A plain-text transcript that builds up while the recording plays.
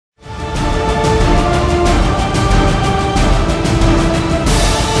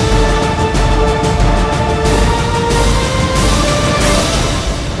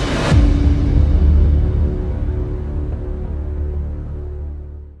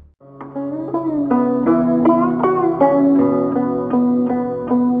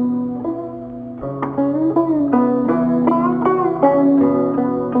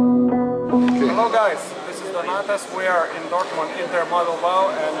their model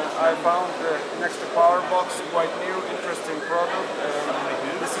now, and I found next to Powerbox quite new, interesting product.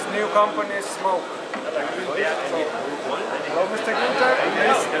 This is new company, Smoke. Hello, Mr. Günther.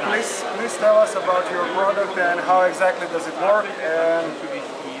 Please tell us about your product and how exactly does it work. And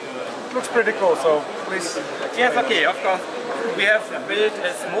it looks pretty cool, so please. Yes, okay, of course. We have built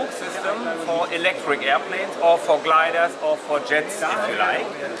a smoke system for electric airplanes or for gliders or for jets, if you like.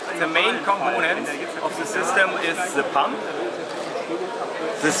 The main component of the system is the pump,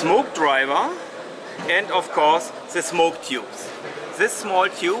 the smoke driver, and of course the smoke tubes. This small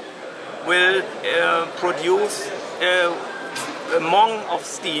tube will produce a mong of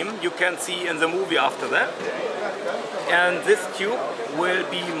steam you can see in the movie after that. And this tube will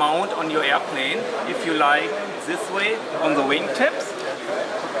be mounted on your airplane, if you like, this way on the wingtips,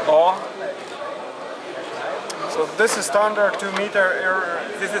 or so this is standard 2 meter air.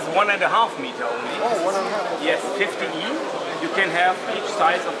 This is 1.5 meter only. Oh, 1.5. Yes, 50E. You can have each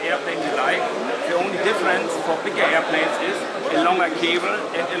size of airplane you like. The only difference for bigger airplanes is a longer cable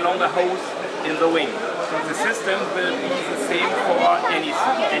and a longer hose in the wing. So the system will be the same for any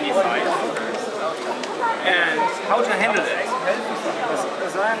size. And how to handle it?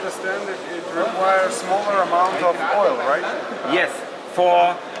 As I understand it, it requires smaller amount of oil, right? Yes.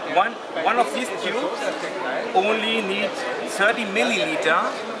 For one of these tubes only needs 30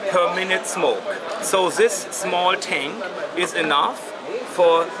 milliliter per minute smoke. So this small tank is enough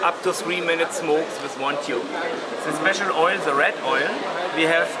for up to 3 minute smokes with one tube. The special oil, the red oil, we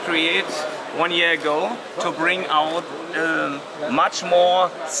have created 1 year ago to bring out much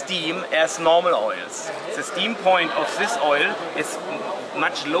more steam as normal oils. The steam point of this oil is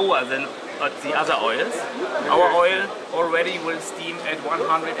much lower than the other oils. Our oil already will steam at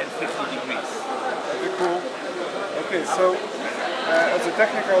 150 degrees. Very cool. Okay, so as a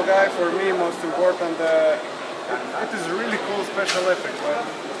technical guy, for me most important, it is a really cool special effect,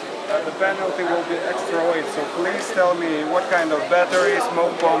 but the penalty will be extra weight. So please tell me what kind of battery,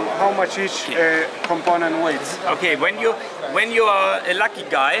 smoke bomb, how much each component weighs. Okay, when you are a lucky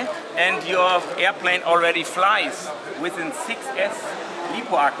guy and your airplane already flies within 6S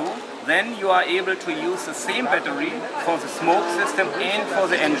LiPo accu, then you are able to use the same battery for the smoke system and for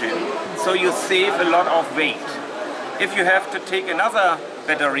the engine. So you save a lot of weight. If you have to take another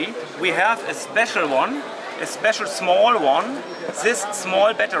battery, we have a special one, a special small one. This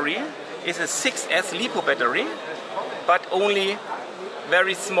small battery is a 6S LiPo battery, but only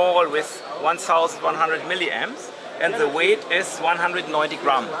very small with 1100 milliamps, and the weight is 190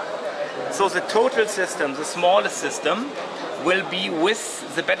 grams. So the total system, the smallest system, will be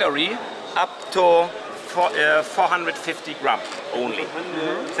with the battery up to 450 grams only.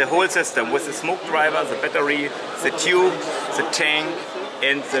 The whole system with the smoke driver, the battery, the tube, the tank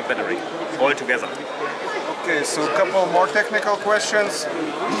and the battery all together. Okay, so a couple more technical questions.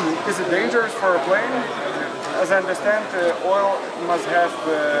 Is it dangerous for a plane? As I understand, oil must have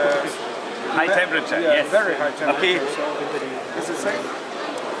high temperature, yeah, yes. Very high temperature. Okay. So is it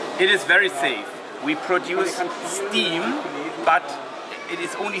safe? It is very safe. We produce steam, but it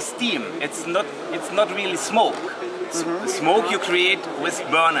is only steam. It's not really smoke. Smoke you create with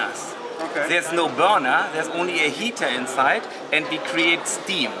burners. Okay. There's no burner, there's only a heater inside, and we create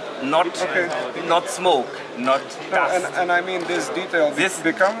steam, not smoke, not dust. And I mean this detail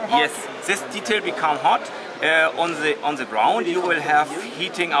become hot? Yes, this detail become hot. On the ground you will have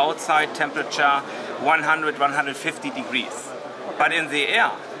heating outside temperature 100-150 degrees. But in the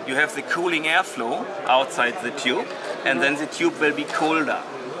air you have the cooling airflow outside the tube, and then the tube will be colder.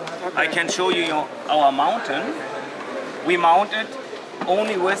 I can show you our mountain. We mount it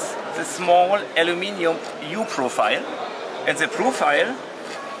only with the small aluminium U profile, and the profile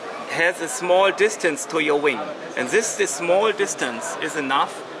has a small distance to your wing, and this small distance is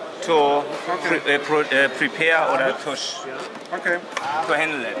enough to prepare or to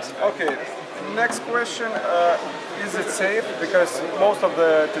handle it. Okay. Next question: is it safe? Because most of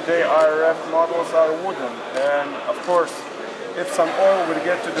the today RF models are wooden, and of course, if some oil will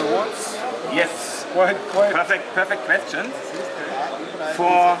get to the woods. Yes. Quite. Perfect question.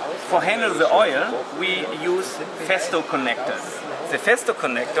 For handle the oil, we use Festo connectors. The Festo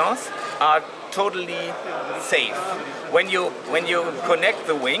connectors are totally safe. When you connect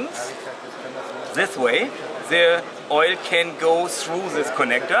the wings this way, the oil can go through this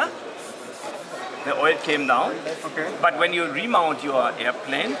connector. The oil came down. Okay. But when you remount your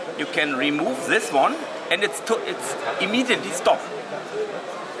airplane, you can remove this one, and it's immediately stopped.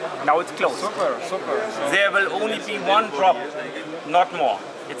 Now it's closed. Super. So there will only be one drop, not more.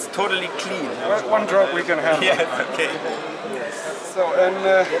 It's totally clean. One drop we can handle. Yes, okay. So, and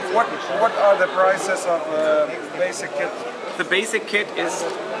what are the prices of basic kit The basic kit is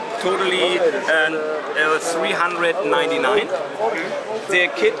totally 399. The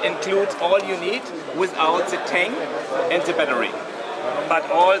kit includes all you need without the tank and the battery.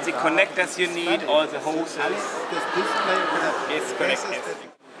 But all the connectors you need, all the hoses is connected.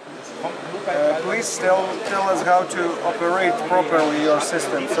 Please tell us how to operate properly your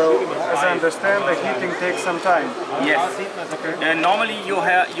system. So, as I understand, the heating takes some time. Yes. Normally you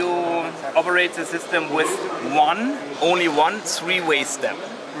operate the system with only one three-way step.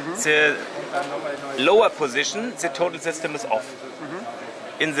 The lower position, the total system is off.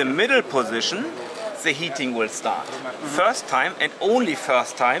 In the middle position, the heating will start. First time and only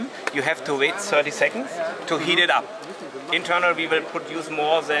first time, you have to wait 30 seconds to heat it up. Internal we will produce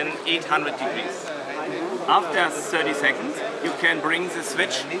more than 800 degrees. After 30 seconds, you can bring the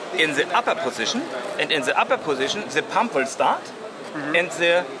switch in the upper position, and in the upper position the pump will start and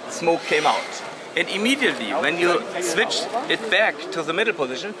the smoke came out. And immediately when you switch it back to the middle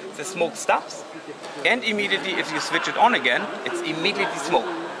position, the smoke stops, and immediately if you switch it on again, it's immediately smoke.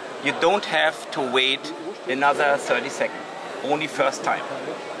 You don't have to wait another 30 seconds, only first time.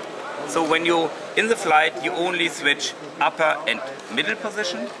 So when you in the flight, you only switch upper and middle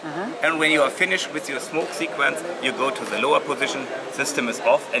position, and when you are finished with your smoke sequence, you go to the lower position, system is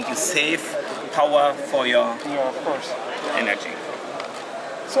off, and you save power for your energy.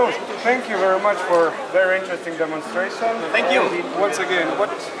 So, thank you very much for a very interesting demonstration. Thank you. Once again,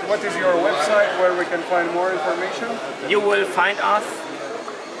 what is your website where we can find more information? You will find us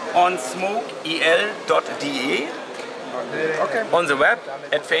on smokel.de, on the web,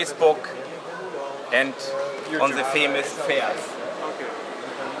 at Facebook, and on the famous fairs.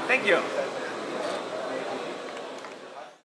 Thank you.